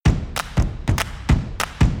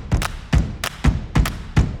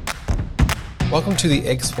Welcome to the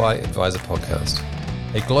XY Advisor Podcast,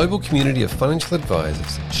 a global community of financial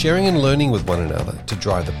advisors sharing and learning with one another to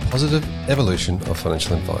drive the positive evolution of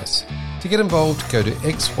financial advice. To get involved, go to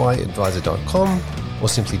xyadvisor.com or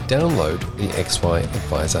simply download the XY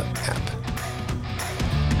Advisor app.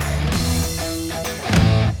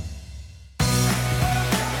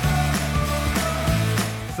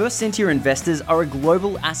 First Sentier Investors are a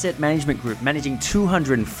global asset management group managing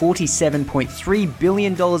 $247.3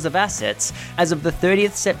 billion of assets as of the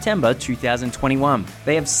 30th September 2021.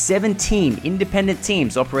 They have 17 independent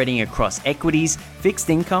teams operating across equities, fixed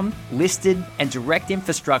income, listed and direct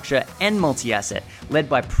infrastructure, and multi-asset, led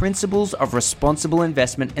by principles of responsible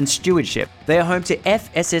investment and stewardship. They are home to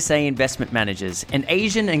FSSA Investment Managers, an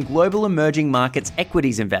Asian and global emerging markets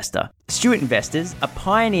equities investor. Stewart Investors, a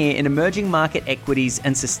pioneer in emerging market equities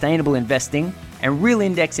and sustainable investing, and Real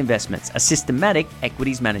Index Investments, a systematic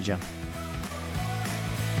equities manager.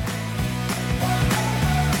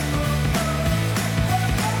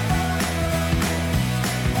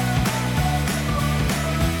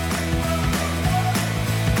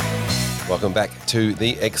 Welcome back to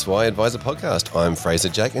the XY Advisor Podcast. I'm Fraser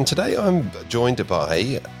Jack, and today I'm joined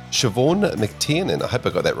by Siobhan McTiernan. I hope I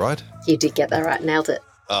got that right. You did get that right. Nailed it.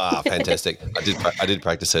 Ah, fantastic. I did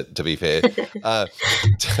practice it, to be fair.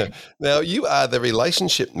 Now, you are the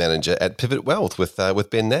relationship manager at Pivot Wealth with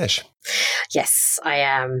Ben Nash. Yes, I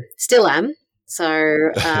am. Still am.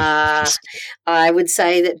 So I would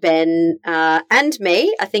say that Ben and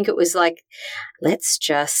me, I think it was like, let's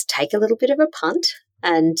just take a little bit of a punt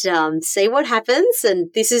and see what happens. And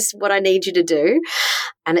this is what I need you to do.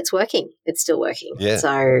 And it's working. It's still working. Yeah.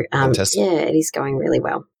 So, fantastic. yeah, it is going really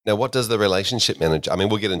well. Now, what does the relationship manager, I mean,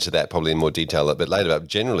 we'll get into that probably in more detail a bit later, but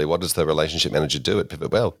generally, what does the relationship manager do at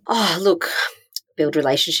Pivot Wealth? Oh, look, build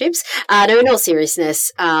relationships. No, in all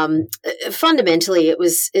seriousness, fundamentally, it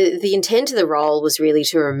was the intent of the role was really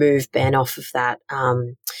to remove Ben off of that,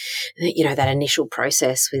 that initial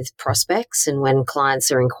process with prospects and when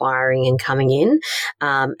clients are inquiring and coming in,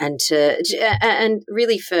 and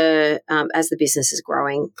really for as the business is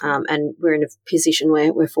growing, and we're in a position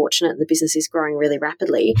where we're fortunate the business is growing really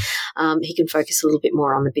rapidly, he can focus a little bit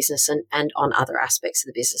more on the business and on other aspects of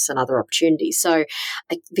the business and other opportunities. So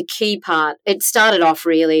the key part, it started off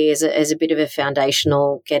really as a bit of a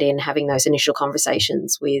foundational get in, having those initial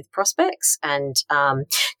conversations with prospects and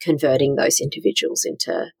converting those individuals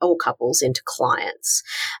or couples into clients.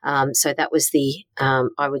 So that was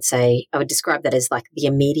I would describe that as like the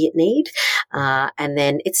immediate need. And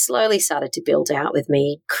then it slowly started to build out with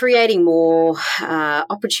me creating more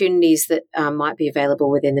opportunities that might be available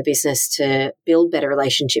within the business to build better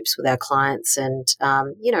relationships with our clients. And,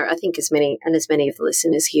 I think as many of the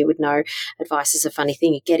listeners here would know, advice is a funny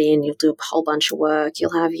thing. You get in, you'll do a whole bunch of work,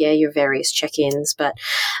 you'll have, your various check-ins, but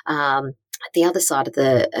the other side of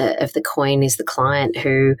the coin is the client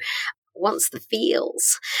who wants the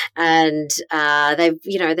feels, and they've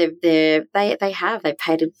paid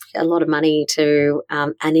a lot of money to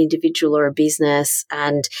an individual or a business,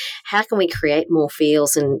 and how can we create more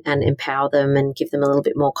feels and empower them and give them a little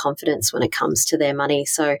bit more confidence when it comes to their money?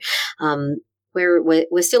 So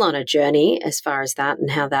we're still on a journey as far as that and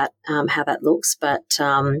how that looks, but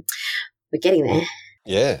we're getting there.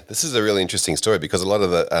 Yeah, this is a really interesting story because a lot of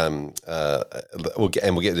the we'll get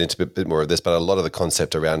into a bit more of this, but a lot of the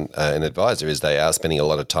concept around an advisor is they are spending a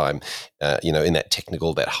lot of time, in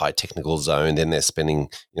that high technical zone. Then they're spending,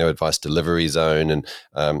 advice delivery zone, and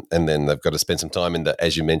then they've got to spend some time in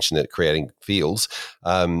as you mentioned it, creating feels.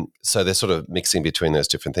 So they're sort of mixing between those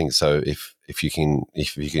different things. So if you can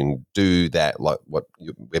do that, like what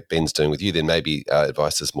Ben's doing with you, then maybe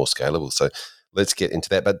advice is more scalable. So let's get into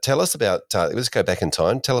that. But tell us about, let's go back in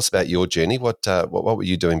time. Tell us about your journey. What were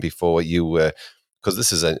you doing before you were, because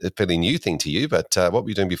this is a fairly new thing to you, but what were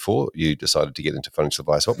you doing before you decided to get into financial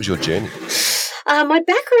advice? What was your journey? My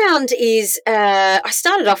background is I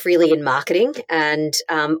started off really in marketing, and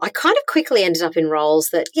I kind of quickly ended up in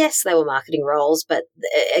roles that, yes, they were marketing roles, but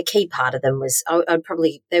a key part of them was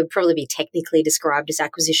they would probably be technically described as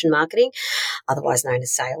acquisition marketing, otherwise known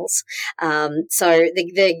as sales. So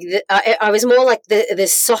I was more like the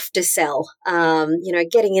softer sell,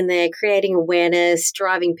 getting in there, creating awareness,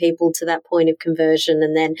 driving people to that point of conversion,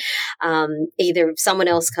 and then either someone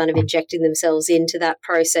else kind of injecting themselves into that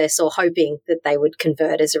process or hoping that they would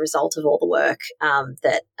convert as a result of all the work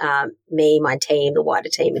that me, my team, the wider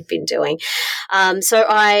team had been doing. So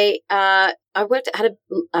I had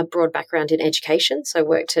a broad background in education. So I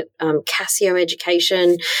worked at Casio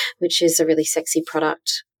Education, which is a really sexy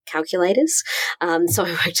product calculators. So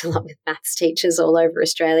I worked a lot with maths teachers all over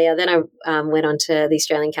Australia. Then I went on to the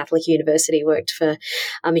Australian Catholic University, worked for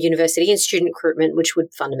a university in student recruitment, which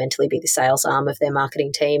would fundamentally be the sales arm of their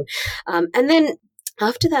marketing team. And then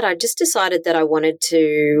after that, I just decided that I wanted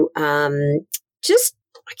to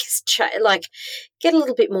get a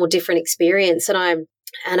little bit more different experience. And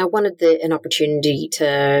I wanted an opportunity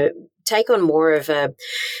to take on more of a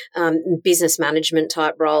business management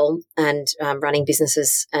type role and running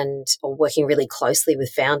businesses or working really closely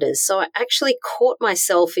with founders. So I actually caught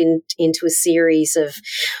myself into a series of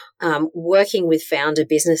working with founder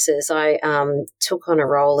businesses. I took on a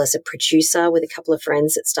role as a producer with a couple of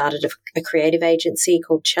friends that started a creative agency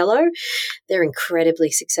called Cello. They're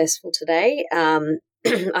incredibly successful today.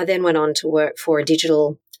 I then went on to work for a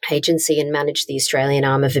digital agency and managed the Australian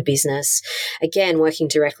arm of a business, again, working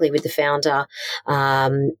directly with the founder.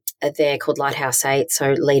 They're called Lighthouse 8,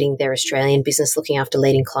 so leading their Australian business, looking after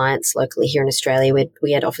leading clients locally here in Australia.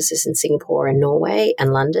 We had offices in Singapore and Norway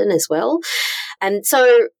and London as well. And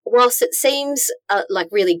so whilst it seems like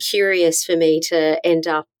really curious for me to end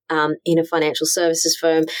up in a financial services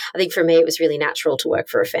firm, I think for me it was really natural to work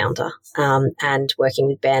for a founder and working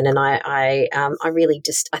with Ben. And I really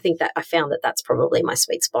I think that I found that that's probably my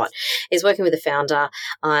sweet spot, is working with a founder.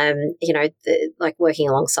 Like working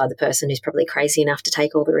alongside the person who's probably crazy enough to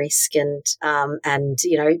take all the risk and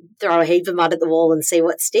throw a heap of mud at the wall and see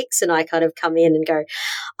what sticks. And I kind of come in and go,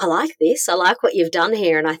 I like this. I like what you've done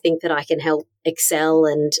here, and I think that I can help excel.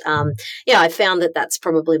 And I found that that's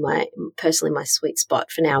probably my sweet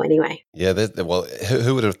spot for now anyway. Yeah, well,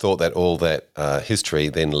 who would have thought that all that history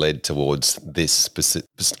then led towards this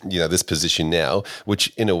position now,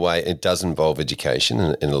 which in a way it does involve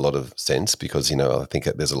education in a lot of sense, because I think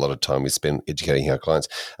that there's a lot of time we spend educating our clients,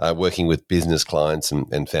 working with business clients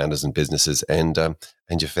and founders and businesses, and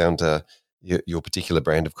you found your particular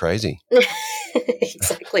brand of crazy.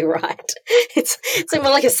 Exactly right. It's more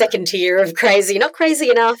like a second tier of crazy. Not crazy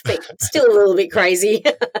enough, but still a little bit crazy.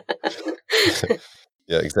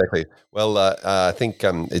 Yeah, exactly. Well, I think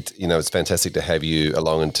it's fantastic to have you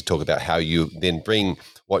along and to talk about how you then bring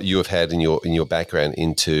what you have had in your background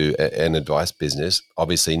into an advice business.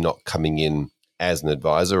 Obviously, not coming in as an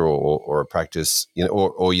advisor or a practice,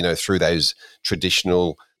 or through those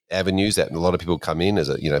traditional avenues that a lot of people come in as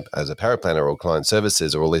a paraplanner or client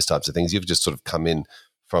services or all these types of things. You've just sort of come in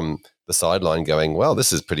from the sideline going, well,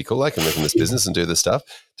 this is pretty cool. I can live in this business and do this stuff.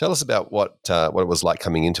 Tell us about what it was like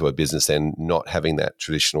coming into a business and not having that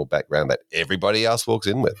traditional background that everybody else walks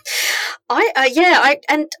in with. I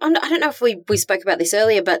don't know if we spoke about this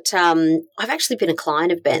earlier, but I've actually been a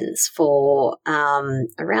client of Ben's for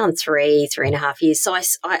around 3.5 years. So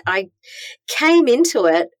I came into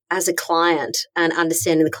it as a client and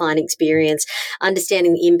understanding the client experience,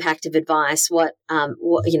 understanding the impact of advice, the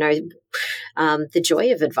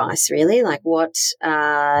joy of advice, really, like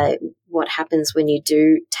what happens when you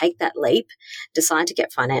do take that leap, decide to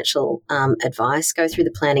get financial advice, go through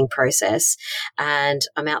the planning process, and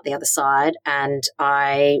I'm out the other side. And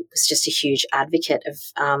I was just a huge advocate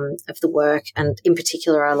of the work, and in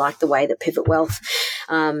particular, I liked the way that Pivot Wealth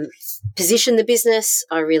positioned the business.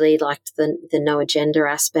 I really liked the no agenda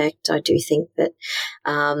aspect. I do think that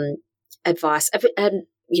advice, and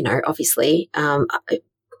obviously,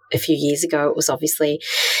 a few years ago, it was obviously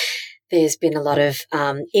there's been a lot of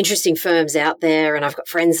interesting firms out there, and I've got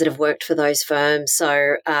friends that have worked for those firms.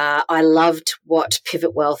 So I loved what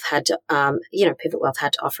Pivot Wealth had to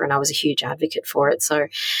offer, and I was a huge advocate for it. So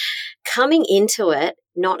coming into it,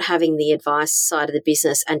 not having the advice side of the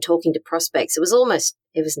business and talking to prospects, it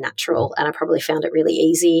was natural, and I probably found it really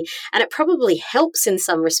easy, and it probably helps in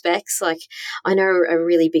some respects. Like, I know a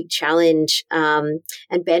really big challenge, and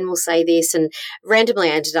Ben will say this, and randomly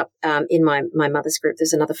I ended up in my mother's group.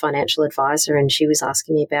 There's another financial advisor, and she was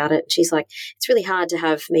asking me about it. She's like, it's really hard to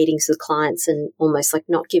have meetings with clients and almost like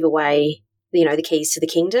not give away the keys to the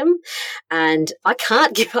kingdom. And I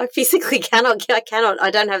physically cannot,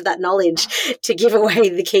 I don't have that knowledge to give away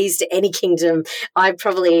the keys to any kingdom. I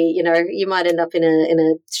probably, you might end up in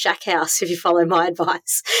a shack house if you follow my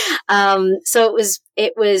advice. So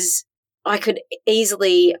it was, I could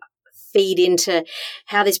easily feed into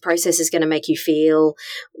how this process is going to make you feel,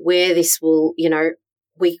 where this will,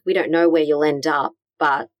 we don't know where you'll end up,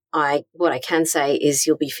 but what I can say is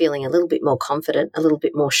you'll be feeling a little bit more confident, a little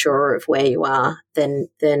bit more sure of where you are than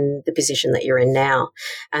the position that you're in now.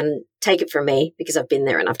 And take it from me, because I've been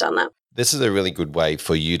there and I've done that. This is a really good way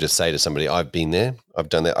for you to say to somebody, I've been there, I've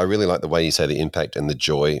done that. I really like the way you say the impact and the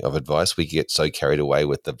joy of advice. We get so carried away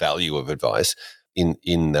with the value of advice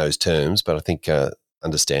in those terms, but I think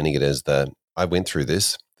understanding it as the I went through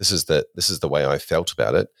this. This is the way I felt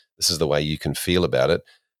about it. This is the way you can feel about it,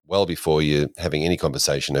 well before you're having any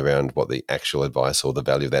conversation around what the actual advice or the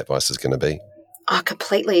value of that advice is going to be. Oh,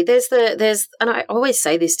 completely. And I always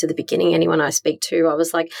say this to the beginning, anyone I speak to, I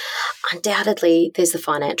was like, undoubtedly there's the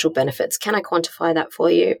financial benefits. Can I quantify that for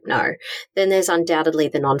you? No. Then there's undoubtedly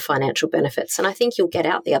the non-financial benefits. And I think you'll get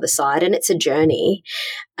out the other side, and it's a journey,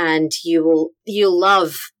 and you'll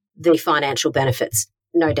love the financial benefits,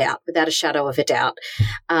 no doubt, without a shadow of a doubt.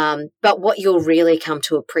 But what you'll really come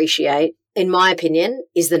to appreciate, in my opinion,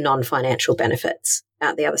 is the non-financial benefits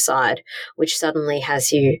out the other side, which suddenly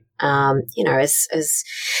has you, as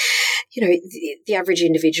the average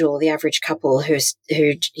individual, the average couple who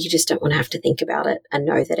you just don't want to have to think about it and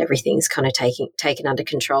know that everything's kind of taken under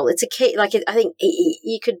control. It's a key. I think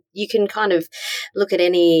you can kind of look at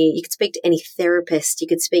you could speak to any therapist, you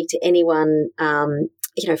could speak to anyone.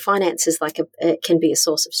 Finances it can be a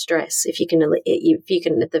source of stress if you can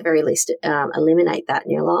at the very least eliminate that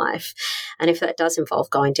in your life, and if that does involve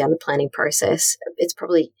going down the planning process, it's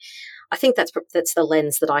probably, I think that's the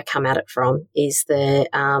lens that I come at it from, is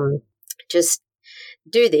the just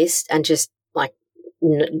do this and just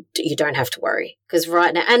you don't have to worry, because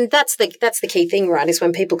right now, and that's the key thing, right, is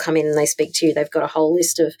when people come in and they speak to you, they've got a whole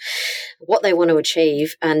list of what they want to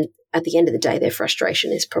achieve, and at the end of the day, their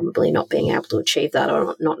frustration is probably not being able to achieve that,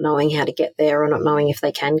 or not knowing how to get there, or not knowing if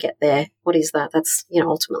they can get there. What is that? That's,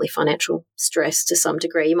 ultimately financial stress to some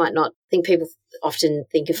degree. You might not think, people often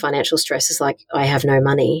think of financial stress as like, I have no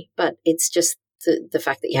money, but it's just the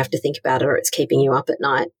fact that you have to think about it, or it's keeping you up at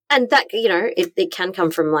night. And that, it can come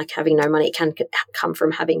from having no money. It can come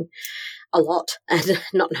from having a lot and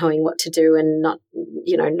not knowing what to do, and not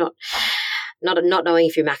knowing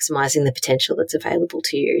if you're maximizing the potential that's available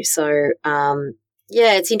to you. So,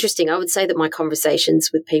 it's interesting. I would say that my conversations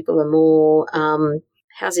with people are more,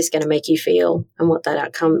 how's this going to make you feel, and what's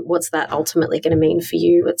that ultimately going to mean for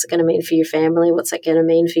you? What's it going to mean for your family? What's that going to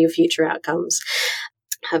mean for your future outcomes?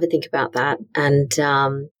 Have a think about that. And,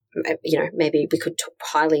 maybe we could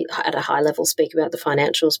at a high level speak about the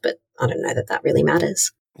financials, but I don't know that really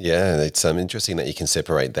matters. Yeah, it's interesting that you can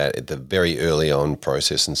separate that at the very early on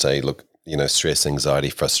process and say, look, stress, anxiety,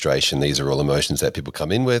 frustration, these are all emotions that people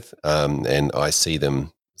come in with, and I see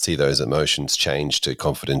those emotions change to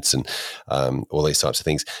confidence and all these types of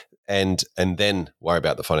things, and then worry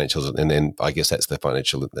about the financials. And then I guess that's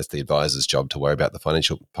the advisor's job to worry about the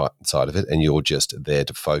financial side of it, and you're just there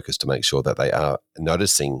to focus to make sure that they are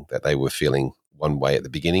noticing that they were feeling one way at the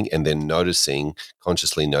beginning, and then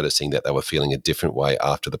consciously noticing that they were feeling a different way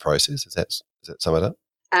after the process. Does that sum it up?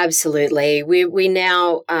 Absolutely. We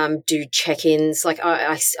now do check-ins.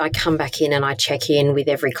 I come back in and I check in with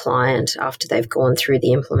every client after they've gone through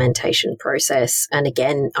the implementation process. And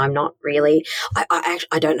again, I'm not really, I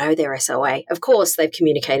don't know their SOA. Of course, they've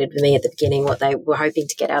communicated with me at the beginning what they were hoping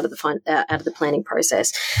to get out of the planning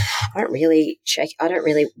process. I don't really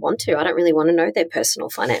want to. I don't really want to know their personal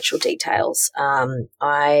financial details.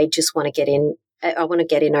 I just want to get in. I want to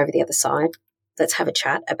get in over the other side. Let's have a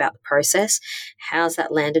chat about the process. How's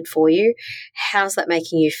that landed for you? How's that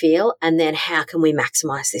making you feel? And then how can we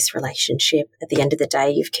maximize this relationship? At the end of the day,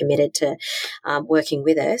 you've committed to working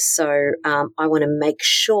with us. So I want to make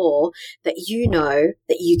sure that you know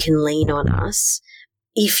that you can lean on us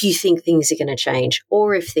if you think things are going to change,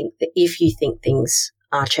 or if you think things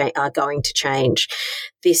are going to change.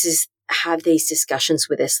 Have these discussions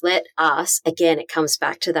with us. Let us, again, it comes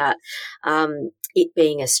back to that, it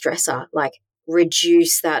being a stressor,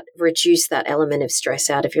 reduce that element of stress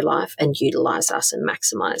out of your life and utilize us and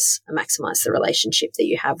maximize the relationship that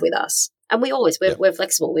you have with us. And we're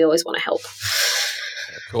flexible. We always want to help.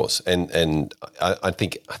 Of course, and I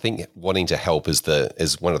think wanting to help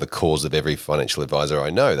is one of the cores of every financial advisor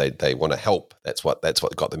I know. They want to help. That's what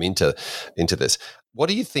got them into this. What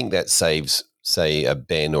do you think that saves, say, a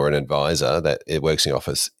Ben or an advisor that it works in the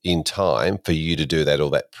office in time for you to do that, all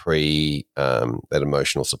that that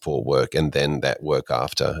emotional support work, and then that work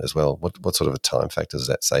after as well? What sort of a time factor does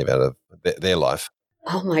that save out of their life?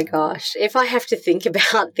 Oh my gosh! If I have to think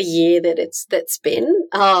about the year that's been,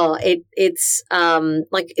 what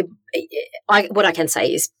I can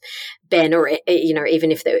say is, Ben, or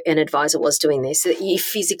even if an advisor was doing this, you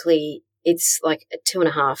physically, it's like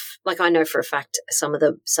 2.5. I know for a fact some of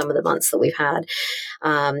the months that we've had,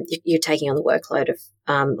 you're taking on the workload of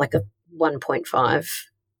a 1.5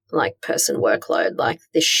 person workload, like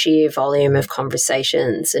the sheer volume of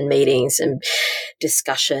conversations and meetings and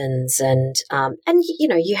discussions, and you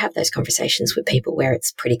know, you have those conversations with people where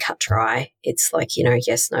it's pretty cut dry. It's like, you know,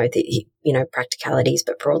 yes, no, the, you know, practicalities,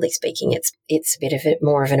 but broadly speaking, it's a bit of it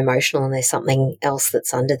more of an emotional, and there's something else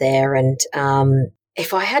that's under there. And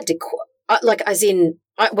if I had to,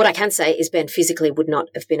 what I can say is Ben physically would not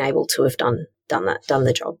have been able to have done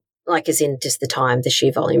the job. Like, as in just the time, the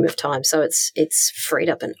sheer volume of time. So it's freed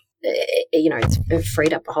up it's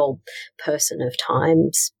freed up a whole person of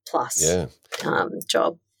times plus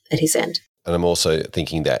job at his end. And I'm also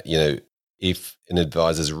thinking that, you know, if an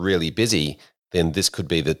advisor is really busy, then this could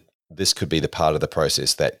be the part of the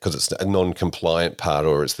process that, because it's a non-compliant part,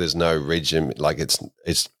 or there's no regime, like it's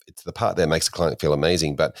the part that makes the client feel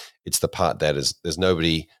amazing, but it's the part that there's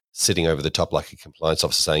nobody sitting over the top like a compliance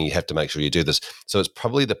officer saying you have to make sure you do this. So it's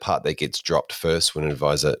probably the part that gets dropped first when an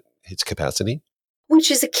advisor hits capacity.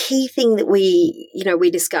 Which is a key thing that we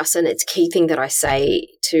discuss, and it's a key thing that I say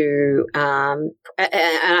to, and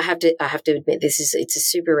I have to admit it's a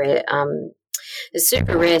super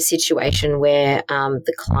rare situation where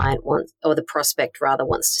the client wants, or the prospect rather,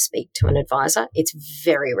 wants to speak to an advisor. It's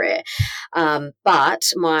very rare,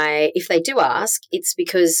 but if they do ask, it's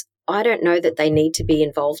because I don't know that they need to be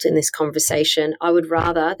involved in this conversation. I would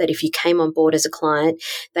rather that if you came on board as a client,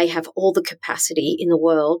 they have all the capacity in the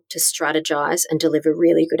world to strategize and deliver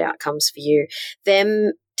really good outcomes for you.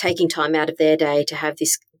 Them taking time out of their day to have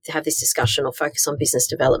this discussion or focus on business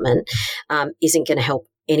development isn't going to help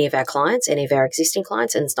any of our clients, any of our existing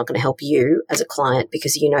clients, and it's not going to help you as a client,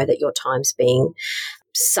 because you know that your time's being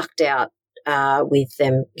sucked out with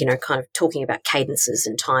them, you know, kind of talking about cadences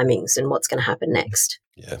and timings and what's going to happen next.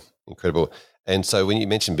 Yeah, incredible. And so when you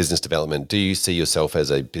mention business development, do you see yourself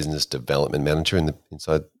as a business development manager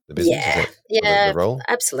inside the business? Yeah, the role?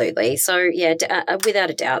 Absolutely. So yeah,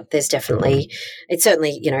 without a doubt, there's definitely, it's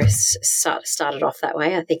certainly, you know, started off that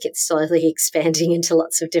way. I think it's slowly expanding into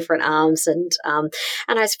lots of different arms, and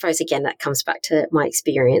I suppose again that comes back to my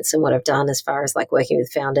experience and what I've done as far as like working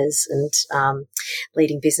with founders and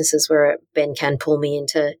leading businesses, where Ben can pull me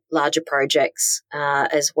into larger projects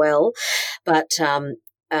as well, but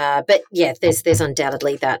yeah, there's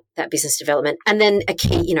undoubtedly that business development, and then a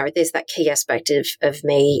key, you know, there's that key aspect of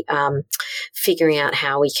me figuring out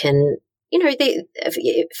how we can, you know,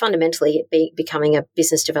 fundamentally it becoming a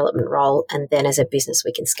business development role, and then as a business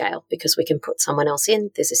we can scale because we can put someone else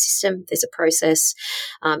in. There's a system, there's a process.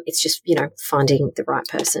 It's just, you know, finding the right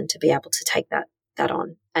person to be able to take that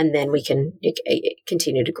on, and then we can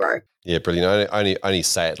continue to grow. Yeah, brilliant. I only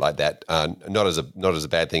say it like that, not as a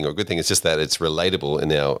bad thing or a good thing. It's just that it's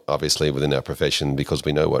relatable obviously within our profession, because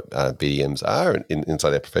we know what BDMs are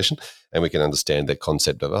inside our profession, and we can understand the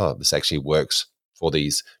concept of, this actually works for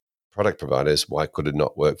these product providers. Why could it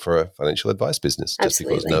not work for a financial advice business?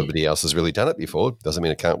 Absolutely. Just because nobody else has really done it before doesn't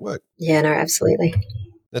mean it can't work. Yeah, no, absolutely.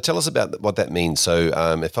 Now, tell us about what that means. So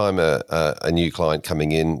if I'm a new client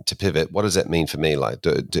coming in to Pivot, what does that mean for me? Like,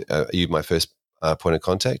 are you my first point of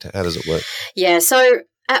contact? How does it work? Yeah, so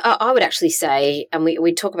I would actually say, and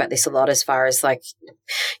we talk about this a lot as far as like,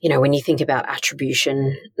 you know, when you think about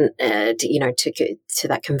attribution, you know, to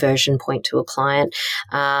that conversion point to a client,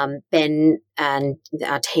 Ben and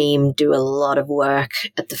our team do a lot of work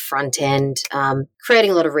at the front end,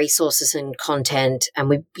 creating a lot of resources and content, and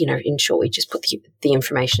we, you know, in short, we just put the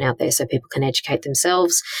information out there so people can educate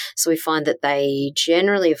themselves. So we find that they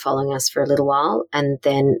generally are following us for a little while, and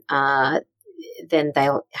then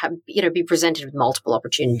they'll have, you know, be presented with multiple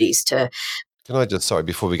opportunities to. Can I just, sorry,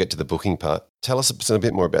 before we get to the booking part, tell us a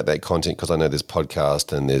bit more about that content, because I know there's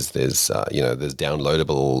podcast and there's there's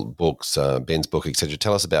downloadable books, Ben's book, etc.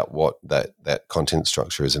 Tell us about what that content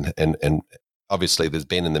structure is, and obviously there's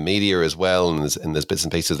been in the media as well, and there's bits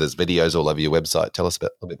and pieces, there's videos all over your website. Tell us a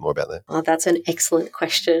little bit more about that. Oh, that's an excellent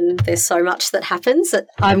question. There's so much that happens that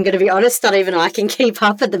I'm going to be honest, not even I can keep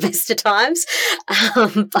up at the best of times.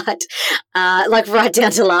 But like right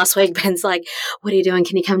down to last week, Ben's like, "What are you doing?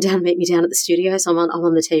 Can you come down and meet me down at the studio?" So I'm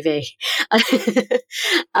on the TV.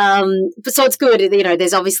 But so it's good. You know,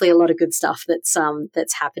 there's obviously a lot of good stuff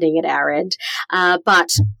that's happening at our end.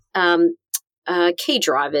 But key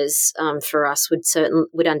drivers for us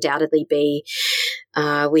would undoubtedly be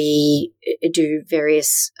we do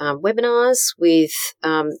various webinars with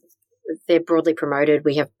they're broadly promoted.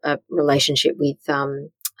 We have a relationship with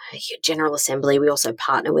General Assembly. We also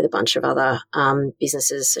partner with a bunch of other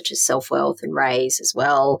businesses such as Self Wealth and Raise as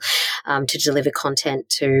well to deliver content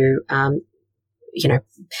to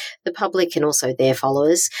the public and also their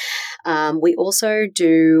followers. We also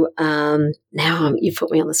do, now you've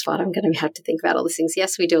put me on the spot, I'm going to have to think about all these things.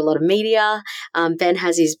 Yes, we do a lot of media. Ben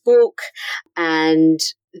has his book, and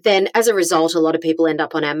then as a result, a lot of people end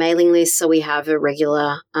up on our mailing list. So we have a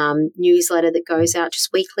regular newsletter that goes out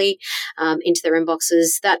just weekly into their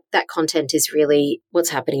inboxes. That content is really what's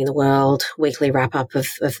happening in the world, weekly wrap up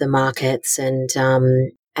of the markets, and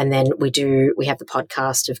then we have the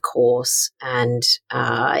podcast, of course, and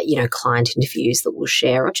client interviews that we'll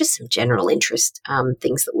share, or just some general interest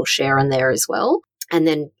things that we'll share on there as well. And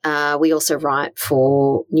then we also write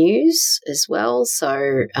for news as well,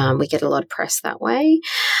 so we get a lot of press that way.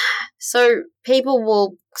 So people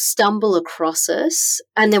will stumble across us,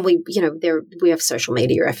 and then we have social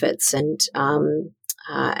media efforts, and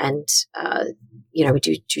we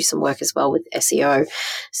do some work as well with SEO.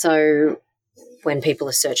 So when people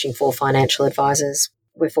are searching for financial advisors,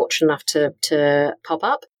 we're fortunate enough to pop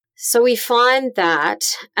up. So we find that,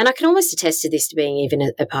 and I can almost attest to this to being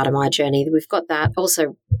even a part of my journey, we've got that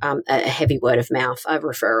also a heavy word of mouth, a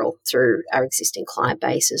referral through our existing client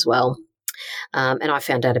base as well. And I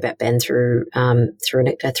found out about Ben through a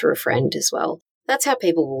friend as well. That's how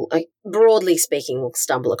people will, broadly speaking, will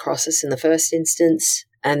stumble across us in the first instance.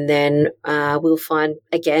 And then we'll find,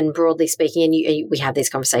 again, broadly speaking, and we have these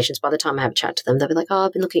conversations. By the time I have a chat to them, they'll be like, "Oh,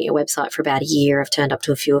 I've been looking at your website for about a year. I've turned up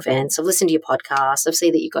to a few events. I've listened to your podcast. I've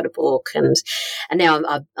seen that you've got a book, and now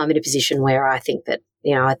I'm in a position where I think that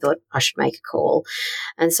I thought I should make a call."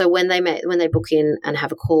 And so when they book in and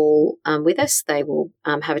have a call with us, they will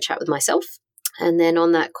have a chat with myself. And then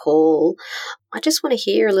on that call, I just want to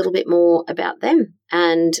hear a little bit more about them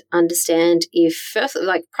and understand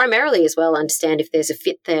primarily as well, understand if there's a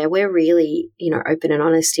fit there. We're really, open and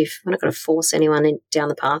honest. If we're not going to force anyone down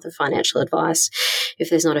the path of financial advice, if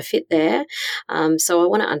there's not a fit there. So I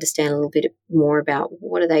want to understand a little bit more about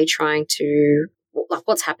what are they trying to,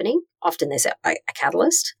 what's happening. Often there's a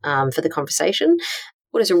catalyst for the conversation.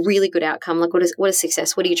 What is a really good outcome? What is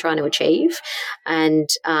success? What are you trying to achieve? And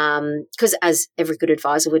because as every good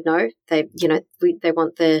advisor would know, they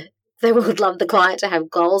would love the client to have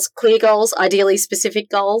goals, clear goals, ideally specific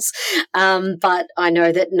goals. But I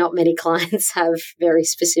know that not many clients have very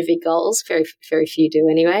specific goals. Very, very few do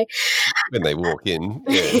anyway. When they walk in.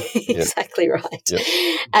 Yeah. Exactly right. Yep.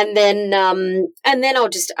 And then I'll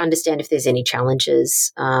just understand if there's any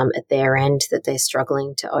challenges at their end that they're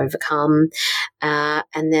struggling to overcome.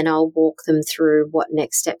 And then I'll walk them through what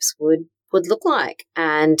next steps would look like.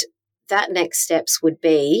 And that next steps would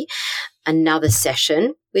be another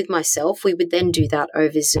session with myself. We would then do that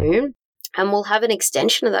over Zoom, and we'll have an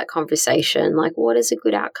extension of that conversation. Like, what does a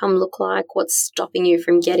good outcome look like? What's stopping you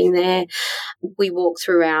from getting there? We walk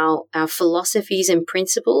through our philosophies and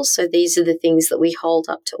principles. So these are the things that we hold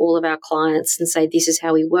up to all of our clients and say, this is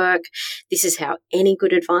how we work. This is how any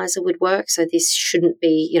good advisor would work. So this shouldn't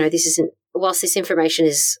be, this isn't, whilst this information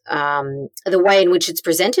is the way in which it's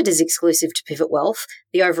presented is exclusive to Pivot Wealth,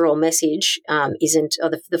 the overall message isn't, or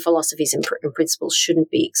the philosophies and principles shouldn't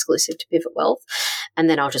be exclusive to Pivot Wealth. And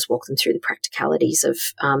then I'll just walk them through the practicalities of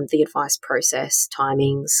the advice process,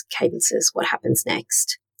 timings, cadences, what happens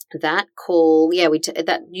next. That call,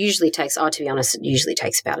 that usually takes, to be honest, it usually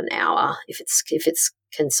takes about an hour. If it's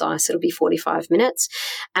concise, it'll be 45 minutes.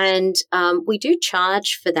 And we do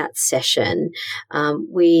charge for that session.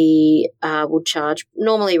 We will charge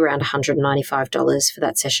normally around $195 for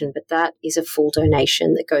that session, but that is a full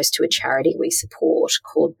donation that goes to a charity we support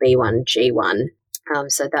called B1G1.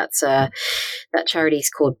 So that charity is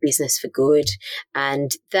called Business for Good,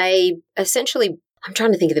 and they essentially, I'm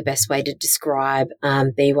trying to think of the best way to describe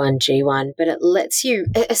B1G1, but it lets you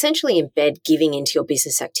essentially embed giving into your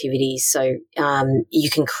business activities, so you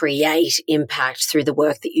can create impact through the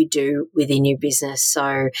work that you do within your business.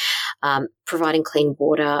 So providing clean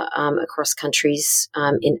water across countries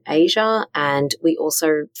in Asia, and we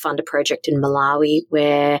also fund a project in Malawi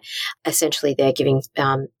where essentially they're giving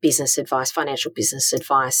business advice, financial business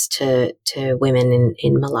advice to women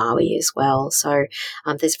in Malawi as well. So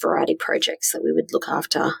there's a variety of projects that we would look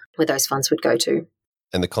after where those funds would go to.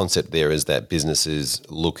 And the concept there is that businesses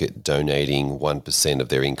look at donating 1% of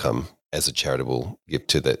their income as a charitable gift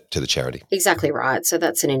to the charity. Exactly right. So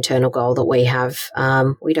that's an internal goal that we have.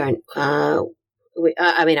 We don't.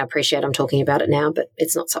 I appreciate I'm talking about it now, but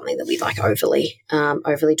it's not something that we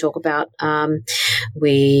overly talk about.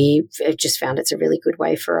 We have just found it's a really good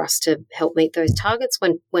way for us to help meet those targets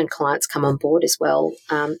when clients come on board as well.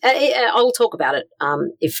 I'll talk about it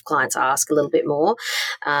if clients ask a little bit more,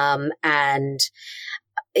 and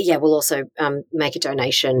we'll also make a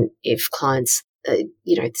donation if clients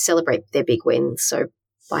celebrate their big wins. So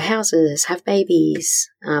buy houses, have babies,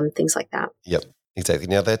 things like that. Yep, exactly.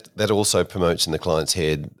 Now that also promotes in the client's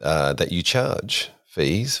head that you charge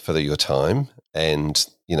fees for your time, and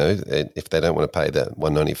if they don't want to pay that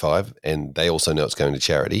 $195, and they also know it's going to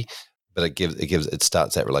charity, but it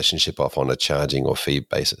starts that relationship off on a charging or fee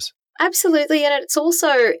basis. Absolutely, and it's also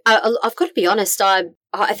I've got to be honest. I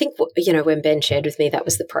think when Ben shared with me that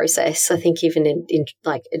was the process. I think even in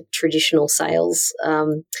like a traditional sales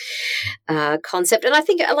concept, and I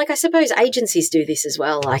think I suppose agencies do this as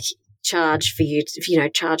well. Like charge for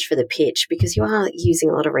charge for the pitch, because you are using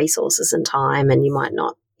a lot of resources and time, and you might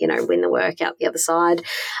not win the work out the other side,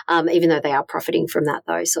 even though they are profiting from that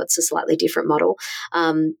though. So it's a slightly different model.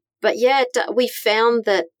 But yeah, we found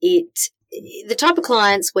that the type of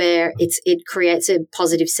clients where it creates a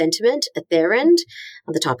positive sentiment at their end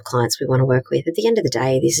are the type of clients we want to work with. At the end of the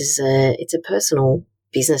day, it's a personal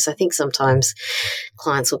business. I think sometimes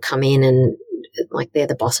clients will come in and like they're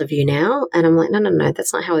the boss of you now, and I'm like, no,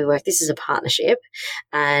 that's not how we work. This is a partnership,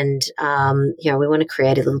 and we want to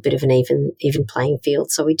create a little bit of an even playing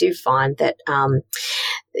field. So we do find that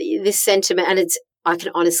this sentiment, and I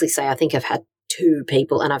can honestly say I think I've had 2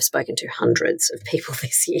 people, and I've spoken to hundreds of people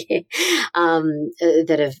this year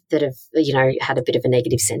that have had a bit of a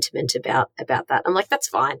negative sentiment about that. I'm like, that's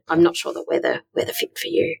fine. I'm not sure that we're the fit for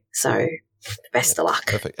you. So best of luck.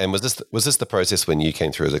 Perfect. And was this the process when you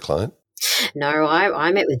came through as a client? No,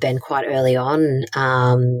 I met with Ben quite early on.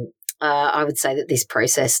 I would say that this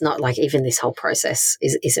process, not like even this whole process,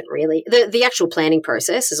 isn't really the actual planning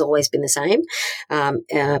process has always been the same.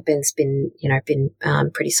 Ben's been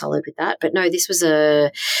pretty solid with that, but no, this was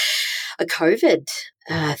a COVID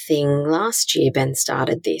thing last year. Ben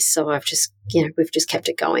started this, so I've just we've just kept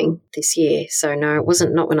it going this year. So no, it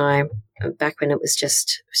wasn't not when back when it was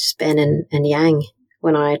just Ben and Yang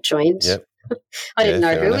when I joined. Yep. I didn't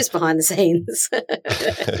know who was behind the scenes.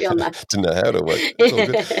 Beyond that, didn't know how to work.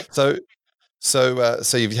 It's all good.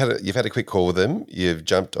 So you've had a quick call with them. You've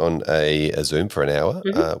jumped on a Zoom for an hour.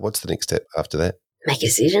 Mm-hmm. What's the next step after that? Make a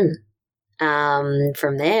decision.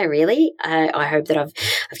 From there, really, I hope that I've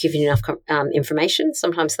given you enough information.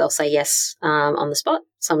 Sometimes they'll say yes on the spot.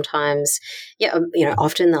 Sometimes,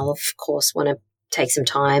 often they'll of course want to take some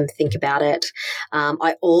time, think about it.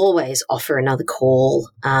 I always offer another call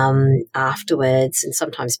afterwards, and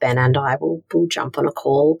sometimes Ben and I will jump on a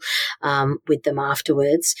call with them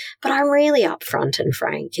afterwards. But I'm really upfront and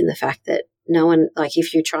frank in the fact that no one, like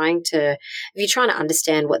if you're trying to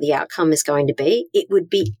understand what the outcome is going to be, it would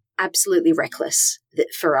be absolutely reckless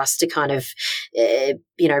for us to kind of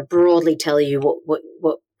broadly tell you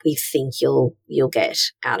what we think you'll get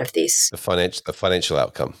out of this. The financial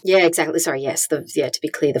outcome. Yeah, exactly. Sorry, yes. To be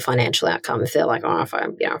clear, the financial outcome. If they're like,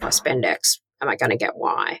 if I spend X, am I going to get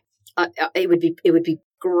Y? It would be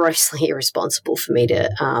grossly irresponsible for me to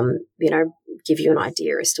give you an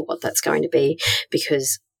idea as to what that's going to be,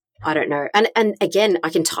 because I don't know. And again, I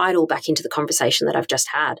can tie it all back into the conversation that I've just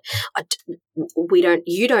had.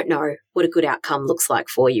 You don't know what a good outcome looks like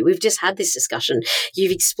for you. We've just had this discussion.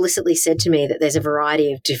 You've explicitly said to me that there's a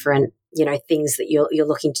variety of different, things that you're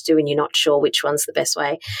looking to do, and you're not sure which one's the best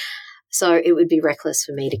way. So it would be reckless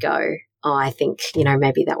for me to go, I think,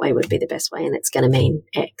 maybe that way would be the best way, and it's going to mean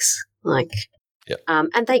X.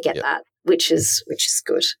 And they get that, which is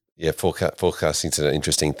good. Yeah, forecasting is an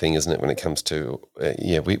interesting thing, isn't it? When it comes to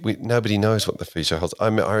we nobody knows what the future holds. I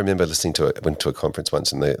remember went to a conference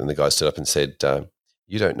once, and the guy stood up and said,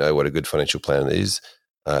 "You don't know what a good financial plan is.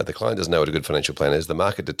 The client doesn't know what a good financial plan is. The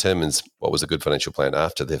market determines what was a good financial plan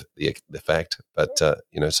after the fact. But so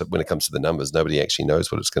when it comes to the numbers, nobody actually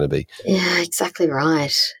knows what it's going to be." Yeah, exactly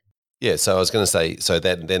right. Yeah, so I was going to say, so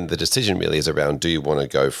that then the decision really is around: do you want to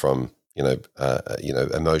go from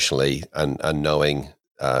emotionally unknowing,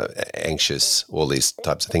 anxious, all these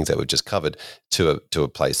types of things that we've just covered, to a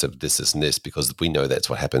place of this and this, because we know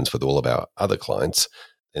that's what happens with all of our other clients,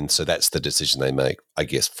 and so that's the decision they make, I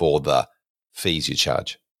guess, for the fees you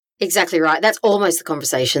charge. Exactly right. That's almost the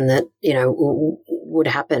conversation that would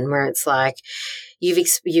happen, where it's like,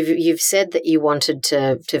 you've said that you wanted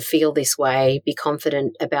to feel this way, be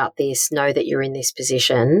confident about this, know that you're in this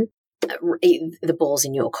position. The ball's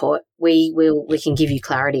in your court. We can give you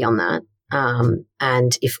clarity on that.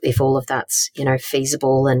 And if all of that's,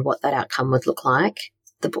 feasible and what that outcome would look like,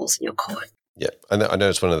 the ball's in your court. Yeah. I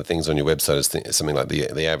noticed one of the things on your website is something like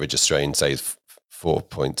the average Australian saves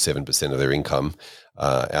 4.7% of their income.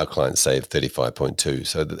 Our clients save 35.2%.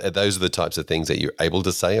 So those are the types of things that you're able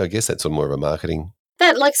to say. I guess that's more of a marketing.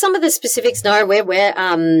 That, like, some of the specifics, no, we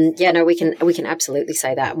can absolutely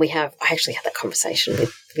say that. And I actually had that conversation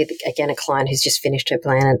with again, a client who's just finished her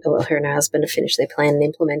plan, or her and her husband have finished their plan and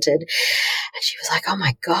implemented. And she was like, oh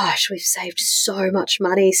my gosh, we've saved so much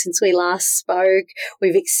money since we last spoke.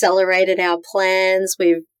 We've accelerated our plans.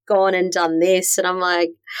 We've gone and done this. And I'm like,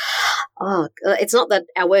 oh, it's not that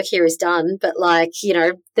our work here is done, but, like, you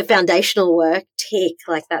know, the foundational work, tick,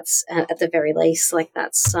 like, that's at the very least, like,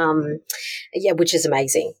 that's, which is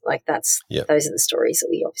amazing. Like, those are the stories that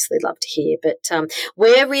we obviously love to hear. But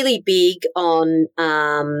we're really big on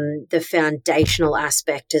the foundational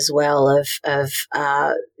aspect as well of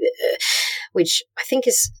which I think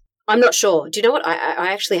is, I'm not sure. Do you know what?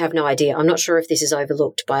 I actually have no idea. I'm not sure if this is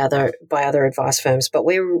overlooked by other advice firms, but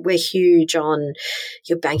we're huge on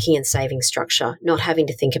your banking and saving structure, not having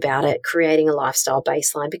to think about it, creating a lifestyle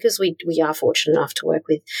baseline, because we are fortunate enough to work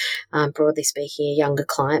with, broadly speaking, a younger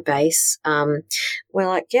client base. We're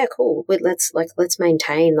like, yeah, cool. Let's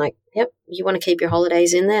maintain, like, yep, you want to keep your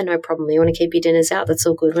holidays in there, no problem. You want to keep your dinners out, that's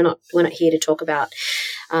all good. We're not here to talk about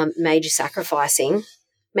major sacrificing.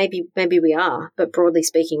 Maybe we are, but broadly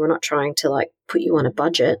speaking, we're not trying to, like, put you on a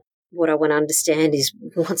budget. What I want to understand is,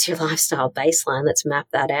 what's your lifestyle baseline? Let's map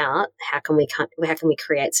that out. How can we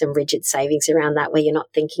create some rigid savings around that where you're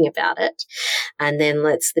not thinking about it? And then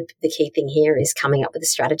the key thing here is coming up with a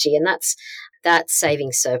strategy, and that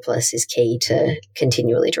saving surplus is key to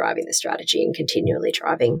continually driving the strategy and continually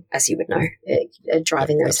driving, as you would know,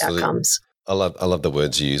 driving those absolutely. Outcomes. I love the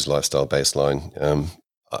words you use, lifestyle baseline.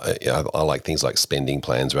 I like things like spending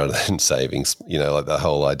plans rather than savings. You know, like the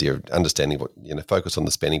whole idea of understanding what, you know, focus on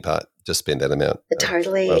the spending part, just spend that amount.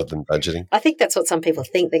 Totally. Rather than budgeting. I think that's what some people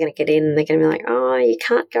think. They're going to get in and they're going to be like, oh, you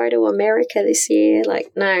can't go to America this year.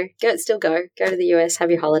 Like, no, go to the US, have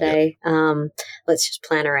your holiday. Yep. Let's just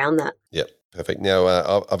plan around that. Yep. Perfect. Now,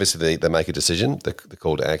 obviously, they make a decision, the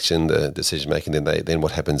call to action, the decision making. Then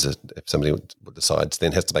what happens if somebody decides,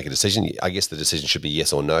 then has to make a decision? I guess the decision should be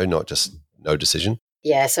yes or no, not just no decision.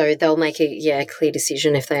 Yeah, so they'll make a clear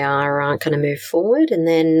decision if they are or aren't going to move forward. And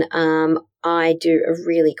then I do a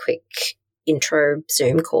really quick intro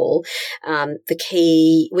Zoom call. The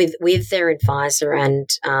key with their advisor and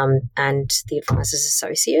the advisor's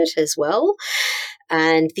associate as well.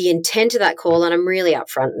 And the intent of that call, and I'm really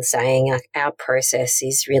upfront in saying our process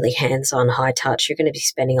is really hands-on, high touch. You're going to be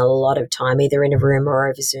spending a lot of time either in a room or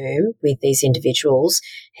over Zoom with these individuals.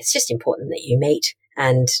 It's just important that you meet.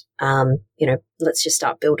 And, let's just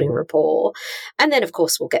start building rapport. And then, of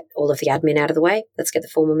course, we'll get all of the admin out of the way. Let's get the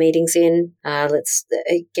formal meetings in. Let's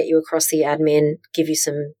get you across the admin, give you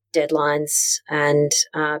some deadlines, and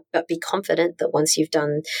but be confident that once you've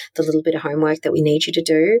done the little bit of homework that we need you to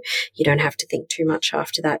do, you don't have to think too much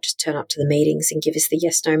after that. Just turn up to the meetings and give us the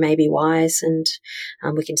yes, no, maybe, whys, and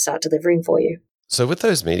we can start delivering for you. So with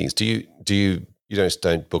those meetings, do you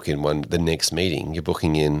don't book in the next meeting? You're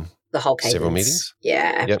booking in the whole cadence. Several meetings?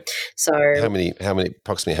 Yeah. Yep. So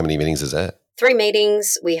approximately how many meetings is that? 3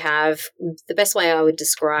 meetings we have. The best way I would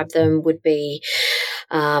describe them would be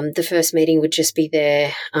the first meeting would just be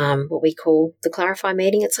what we call the clarify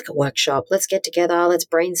meeting. It's like a workshop. Let's get together. Let's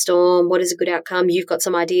brainstorm. What is a good outcome? You've got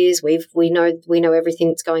some ideas. We know everything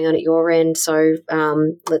that's going on at your end. So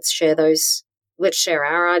let's share those. Let's share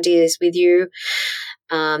our ideas with you.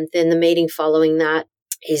 Then the meeting following that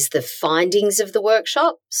is the findings of the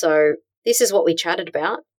workshop. So this is what we chatted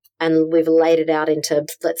about, and we've laid it out into,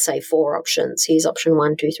 let's say, 4 options. Here's option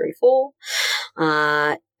 1, 2, 3, 4.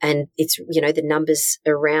 And it's, the numbers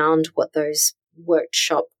around what those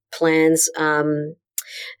workshop plans, the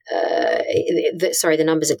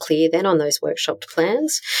numbers are clear then on those workshop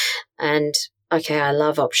plans. And okay, I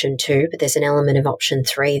love option 2, but there's an element of option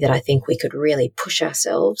 3 that I think we could really push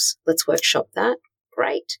ourselves. Let's workshop that.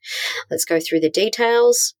 Great. Let's go through the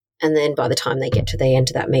details, and then by the time they get to the end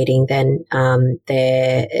of that meeting, then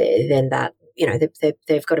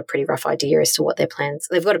they've got a pretty rough idea as to what their plans.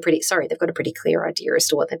 They've got a pretty clear idea as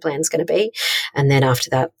to what their plan's going to be, and then after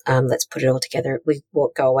that, let's put it all together. We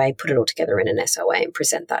will go away, put it all together in an SOA, and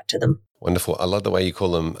present that to them. Wonderful. I love the way you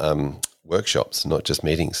call them workshops, not just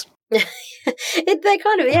meetings. They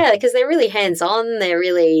kind of, because they're really hands-on. They're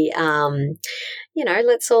really,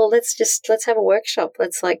 let's have a workshop.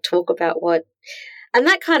 Let's talk about what, and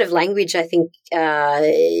that kind of language, I think,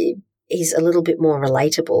 is a little bit more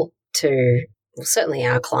relatable to, well, certainly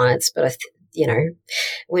our clients, but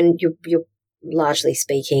when you're largely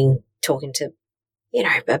speaking, talking to,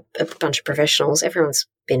 a bunch of professionals, everyone's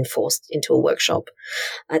been forced into a workshop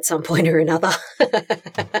at some point or another.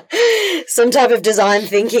 Some type of design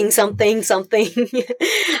thinking, something.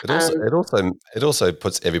 It also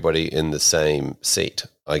puts everybody in the same seat,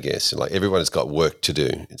 I guess. Like everyone's got work to do.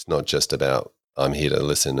 It's not just about I'm here to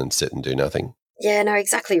listen and sit and do nothing. Yeah, no,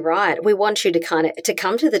 exactly right. We want you to to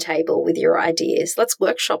come to the table with your ideas. Let's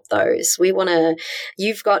workshop those. We want to,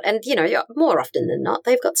 you've got, and more often than not,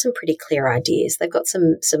 they've got some pretty clear ideas. They've got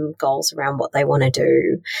some goals around what they want to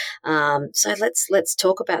do. So let's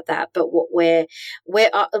talk about that. But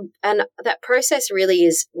and that process really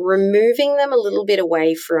is removing them a little bit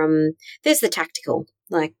away from, there's the tactical.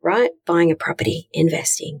 Like, right, buying a property,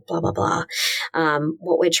 investing, blah, blah, blah.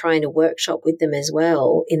 What we're trying to workshop with them as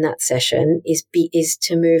well in that session is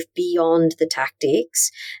to move beyond the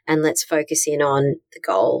tactics and let's focus in on the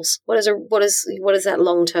goals. What is that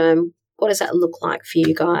long term? What does that look like for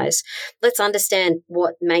you guys? Let's understand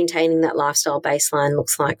what maintaining that lifestyle baseline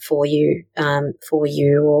looks like for you or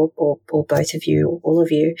both of you or all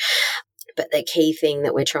of you. But the key thing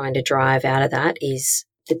that we're trying to drive out of that is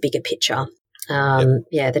the bigger picture.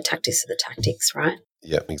 The tactics are the tactics, right?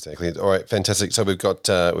 Yeah, exactly. All right, fantastic. So we've got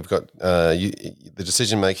the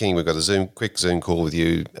decision making. We've got a quick Zoom call with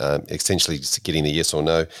you, essentially just getting the yes or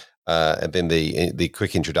no, and then the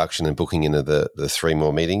quick introduction and booking into the 3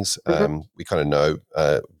 more meetings. We kind of know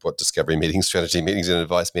what discovery meetings, strategy meetings, and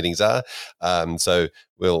advice meetings are. So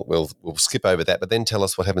we'll skip over that, but then tell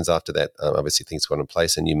us what happens after that. Obviously, things go in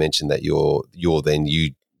place, and you mentioned that you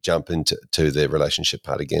jump into the relationship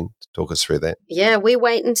part again. Talk us through that. Yeah, we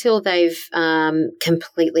wait until they've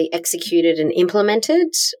completely executed and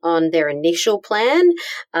implemented on their initial plan.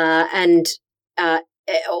 And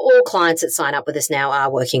all clients that sign up with us now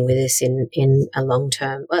are working with us in a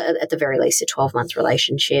long-term, at the very least, a 12-month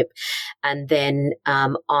relationship. And then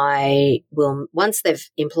I will, once they've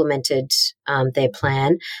implemented their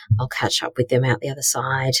plan, I'll catch up with them out the other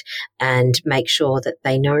side and make sure that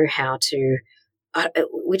they know how to.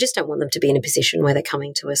 We just don't want them to be in a position where they're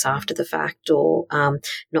coming to us after the fact or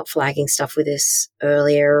not flagging stuff with us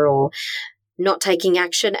earlier or not taking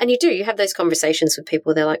action. And you have those conversations with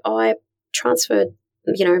people. They're like, oh, I transferred,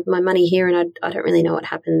 my money here and I don't really know what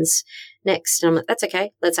happens next. And I'm like, that's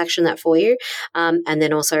okay. Let's action that for you. And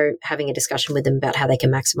then also having a discussion with them about how they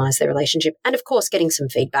can maximize their relationship. And of course, getting some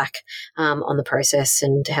feedback on the process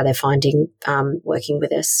and how they're finding working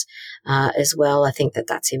with us as well. I think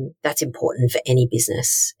that's important for any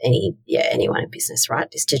business, anyone in business, right?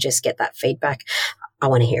 Is to just get that feedback. I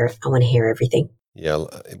want to hear it. I want to hear everything. Yeah.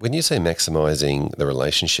 When you say maximizing the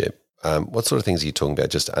relationship, what sort of things are you talking about?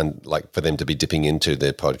 Just like for them to be dipping into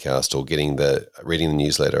their podcast or reading the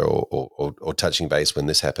newsletter or touching base when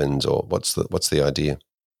this happens, or what's the idea?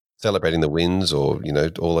 Celebrating the wins, or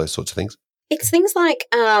all those sorts of things. It's things like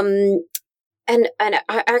and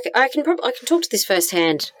I can talk to this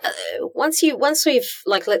firsthand. Once we've,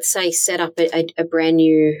 like, let's say, set up a brand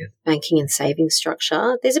new banking and savings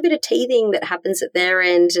structure, there's a bit of teething that happens at their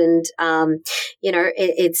end, and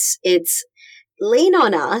it's lean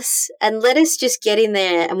on us and let us just get in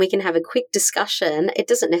there and we can have a quick discussion. It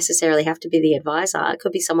doesn't necessarily have to be the advisor. It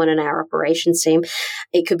could be someone in our operations team.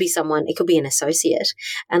 It could be an associate.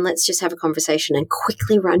 And let's just have a conversation and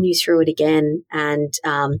quickly run you through it again. And,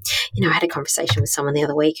 I had a conversation with someone the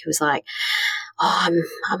other week who was like, oh,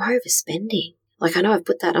 I'm overspending. Like, I know I've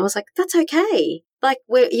put that. And I was like, that's okay. Like,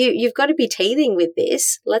 you've got to be teething with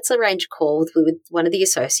this. Let's arrange a call with one of the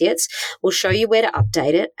associates. We'll show you where to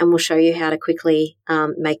update it, and we'll show you how to quickly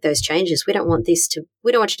make those changes. We don't want you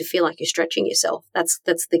to feel like you're stretching yourself. That's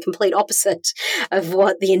the complete opposite of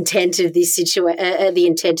what the intent of this the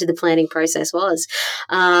intent of the planning process was.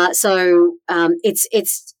 So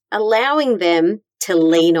it's allowing them to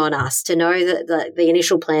lean on us, to know that the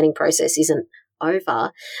initial planning process isn't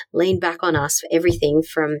over. Lean back on us for everything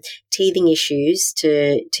from teething issues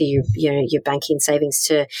to your banking and savings,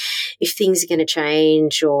 to if things are going to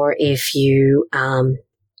change, or if you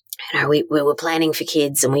we were planning for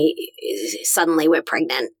kids and suddenly we're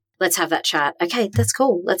pregnant. Let's have that chat. Okay, that's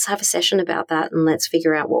cool. Let's have a session about that and let's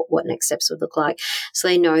figure out what next steps would look like, so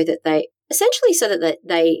they know that they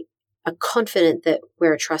are confident that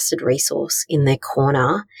we're a trusted resource in their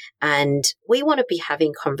corner, and we want to be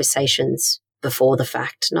having conversations before the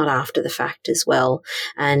fact, not after the fact as well,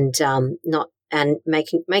 and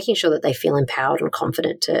making sure that they feel empowered and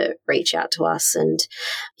confident to reach out to us, and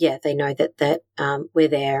they know that we're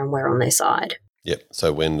there and we're on their side. Yep.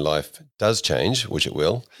 So when life does change, which it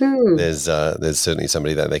will, there's certainly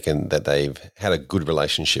somebody that they've had a good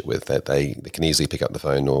relationship with, that they can easily pick up the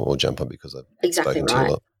phone or jump on because I've spoken to you a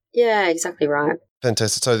lot. Yeah, exactly right.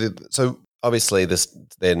 Fantastic. So obviously this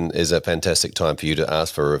then is a fantastic time for you to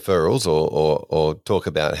ask for referrals or talk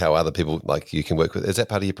about how other people like you can work with. Is that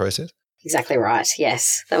part of your process? Exactly right.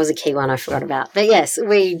 Yes, that was a key one I forgot about. But yes,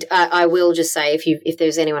 I will just say if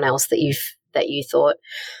there's anyone else that you thought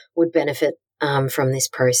would benefit from this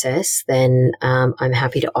process, then I'm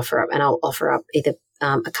happy to offer up, and I'll offer up either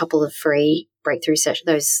a couple of free breakthrough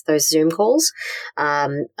sessions, those Zoom calls,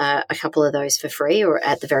 a couple of those for free, or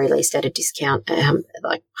at the very least at a discount,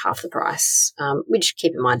 like half the price. Which,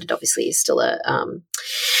 keep in mind, it obviously is still a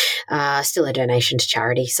donation to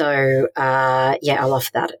charity. So I'll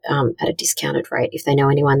offer that at a discounted rate if they know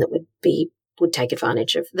anyone that would take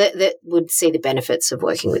advantage of that would see the benefits of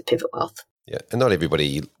working with Pivot Wealth. Yeah, and not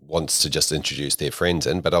everybody wants to just introduce their friends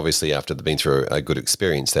in, but obviously after they've been through a good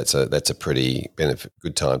experience, that's a pretty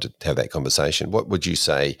good time to have that conversation. What would you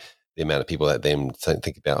say the amount of people that then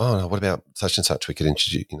think about, oh, what about such and such we could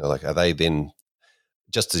introduce, like are they then,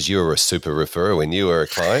 just as you were a super referrer when you were a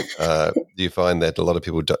client, do you find that a lot of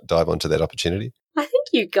people dive onto that opportunity? I think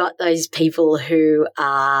you've got those people who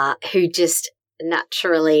just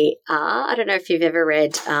naturally are. I don't know if you've ever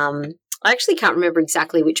read I actually can't remember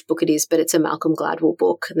exactly which book it is, but it's a Malcolm Gladwell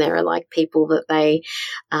book, and there are like people that they,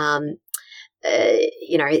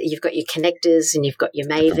 you've got your connectors and you've got your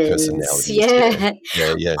mavens.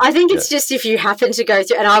 Yeah. I think it's just if you happen to go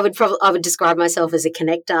through, and I would describe myself as a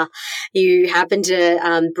connector. You happen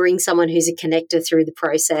to bring someone who's a connector through the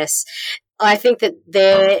process. I think that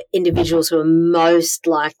they're individuals who are most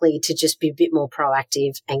likely to just be a bit more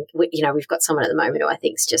proactive. And, we've got someone at the moment who I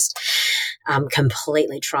think is just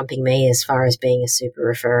completely trumping me as far as being a super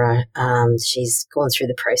referrer. She's gone through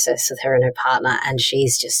the process with her and her partner, and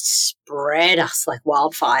she's just spread us like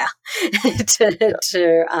wildfire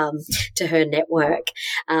to her network.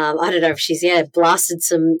 I don't know if she's blasted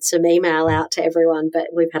some email out to everyone, but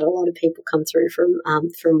we've had a lot of people come through from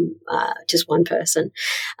just one person.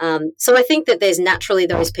 So I think that there's naturally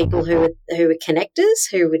those people who are connectors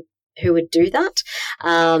who would do that,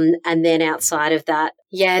 and then outside of that,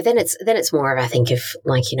 then it's more of, I think, if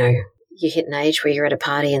you hit an age where you're at a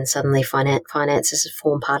party and suddenly finances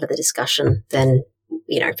form part of the discussion, then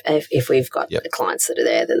if we've got the clients that are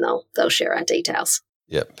there, then they'll share our details.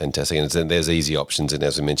 Yeah, fantastic. And there's easy options, and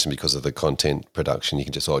as we mentioned, because of the content production, you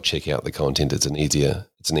can just check out the content. It's an easier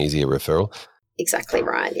referral. Exactly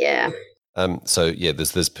right. Yeah.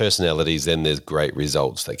 There's personalities, then there's great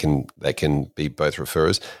results that can be both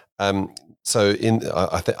referrers. I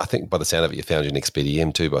think by the sound of it, you found your next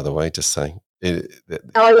BDM too, by the way, just saying.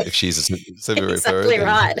 If she's a super exactly referrer,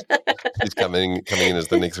 right. She's coming in as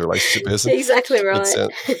the next relationship person. Exactly right.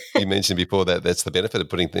 You mentioned before that's the benefit of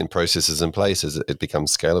putting processes in place, as it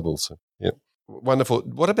becomes scalable. So yeah, wonderful.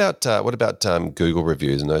 What about Google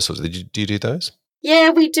reviews and those sorts? Do you do those?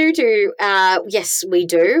 Yeah, we do. Yes, we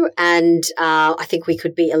do. And I think we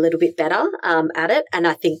could be a little bit better at it. And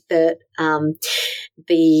I think that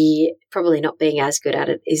the probably not being as good at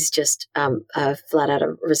it is just a flat out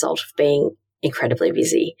a result of being incredibly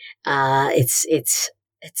busy.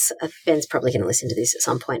 Ben's probably going to listen to this at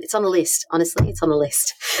some point. It's on the list. Honestly, it's on the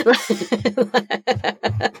list.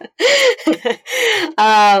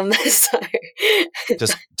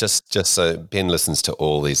 Just so Ben listens to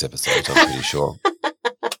all these episodes, I'm pretty sure.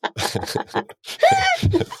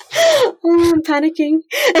 I'm panicking.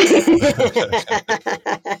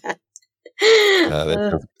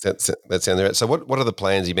 That sounds right. So what are the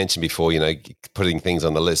plans you mentioned before, putting things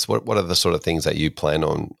on the list? What are the sort of things that you plan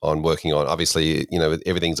on working on? Obviously,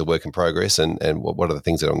 everything's a work in progress, and what are the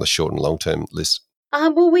things that are on the short and long-term list?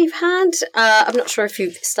 Well, we've had, I'm not sure if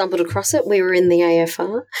you've stumbled across it, we were in the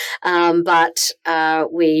AFR, but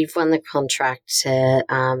we've won the contract to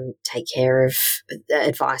take care of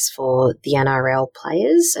advice for the NRL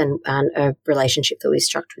players and a relationship that we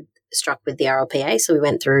struck with the RLPA. So we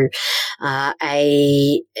went through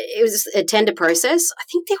it was a tender process. I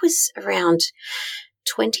think there was around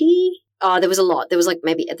 20. Oh, there was a lot. There was like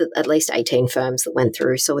maybe at least 18 firms that went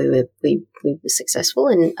through. So we were successful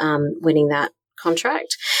in winning that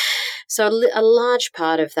contract. So a large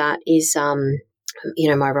part of that is,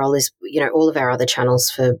 my role is, all of our other channels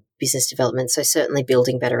for business development. So certainly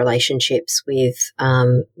building better relationships with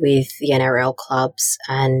the NRL clubs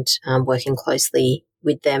and working closely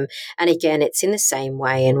with them. And again, it's in the same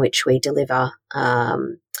way in which we deliver our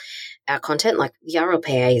content. Like the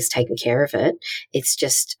RLPA is taking care of it. It's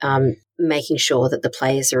just making sure that the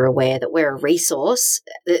players are aware that we're a resource.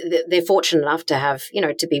 They're fortunate enough to have,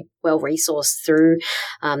 to be well resourced through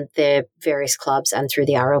their various clubs and through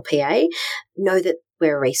the RLPA. Know that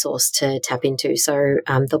we're a resource to tap into. So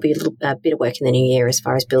there'll be a bit of work in the new year as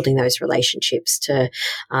far as building those relationships to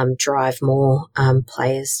drive more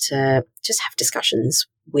players to just have discussions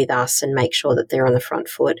with us and make sure that they're on the front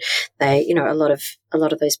foot. They, a lot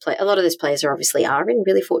of those players are obviously in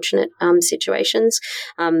really fortunate situations.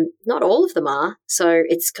 Not all of them are, so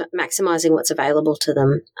it's maximising what's available to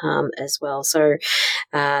them as well. So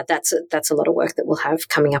that's a lot of work that we'll have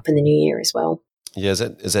coming up in the new year as well. Yeah,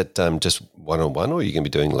 is that just one-on-one, or are you going to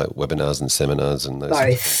be doing like webinars and seminars and those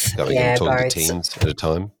both? Going and talking to teams at a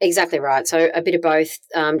time? Exactly right. So a bit of both,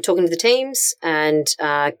 talking to the teams, and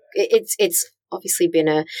it's obviously been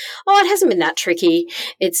it hasn't been that tricky.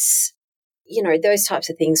 It's, those types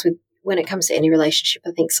of things when it comes to any relationship,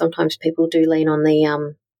 I think sometimes people do lean on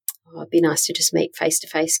the, it'd be nice to just meet face to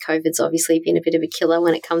face. COVID's obviously been a bit of a killer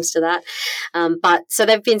when it comes to that. But so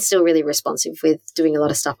they've been still really responsive with doing a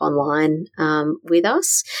lot of stuff online, with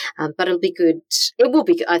us. But it'll be good. It will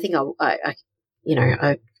be good. I think I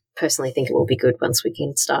personally think it will be good once we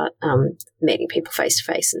can start meeting people face to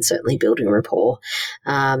face and certainly building rapport.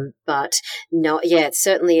 But no, it's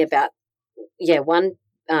certainly about one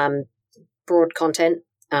broad content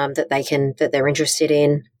that they're interested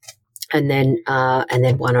in, and then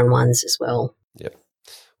one-on-ones as well. Yep.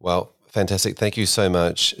 Well, fantastic. Thank you so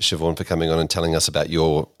much, Siobhan, for coming on and telling us about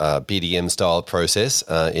your BDM style process,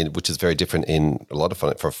 which is very different in a lot of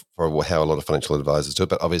for how a lot of financial advisors do it.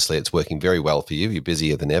 But obviously, it's working very well for you. You're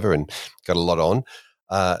busier than ever and got a lot on.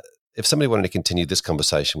 If somebody wanted to continue this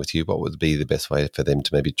conversation with you, what would be the best way for them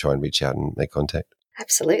to maybe try and reach out and make contact?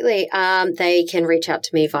 Absolutely. They can reach out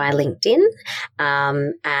to me via LinkedIn,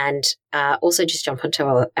 and also just jump onto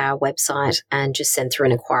our website and just send through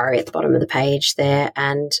an inquiry at the bottom of the page there,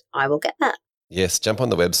 and I will get that. Yes, jump on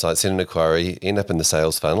the website, send an inquiry, end up in the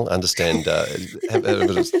sales funnel, understand,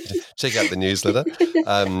 check out the newsletter.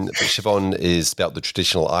 But Siobhan is spelt the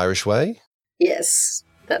traditional Irish way. Yes,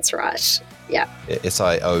 that's right. Yeah.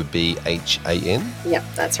 Siobhan. Yep,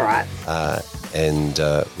 that's right. And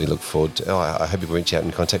we look forward to, I hope you'll reach out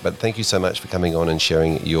in contact. But thank you so much for coming on and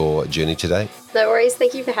sharing your journey today. No worries.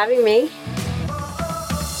 Thank you for having me.